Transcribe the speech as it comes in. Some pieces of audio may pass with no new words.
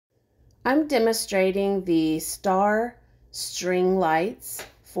I'm demonstrating the Star string lights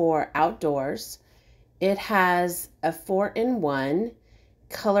for outdoors. It has a 4-in-1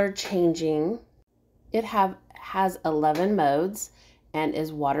 color changing. It has 11 modes and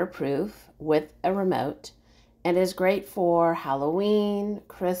is waterproof with a remote and is great for Halloween,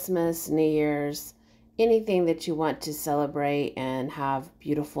 Christmas, New Year's, anything that you want to celebrate and have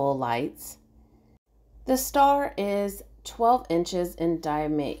beautiful lights. The Star is 12 inches in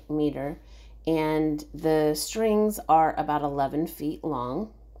diameter and the strings are about 11 feet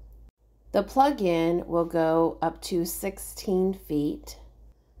long. The plug-in will go up to 16 feet.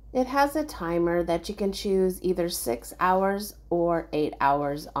 It has a timer that you can choose either 6 hours or 8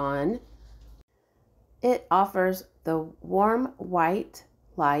 hours on. It offers the warm white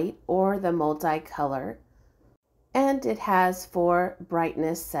light or the multicolor, and it has 4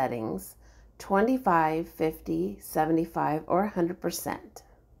 brightness settings: 25, 50, 75, or 100%.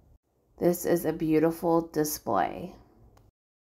 This is a beautiful display.